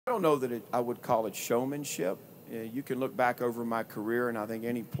I don't know that I would call it showmanship. You can look back over my career, and I think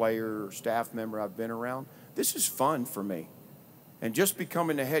any player or staff member I've been around, this is fun for me. And just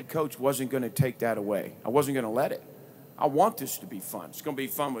becoming the head coach wasn't going to take that away. I wasn't going to let it. I want this to be fun. It's going to be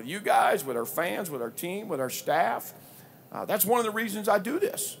fun with you guys, with our fans, with our team, with our staff. That's one of the reasons I do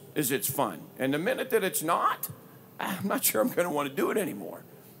this, is it's fun. And the minute that it's not, I'm not sure I'm going to want to do it anymore.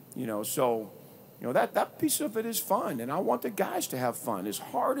 So that piece of it is fun. And I want the guys to have fun. As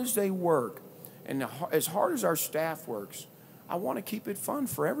hard as they work and as hard as our staff works, I want to keep it fun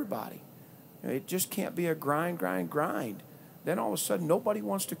for everybody. It just can't be a grind. Then all of a sudden, nobody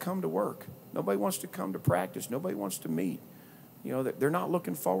wants to come to work. Nobody wants to come to practice. Nobody wants to meet. They're not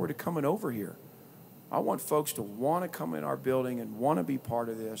looking forward to coming over here. I want folks to want to come in our building and want to be part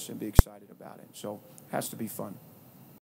of this and be excited about it. So it has to be fun.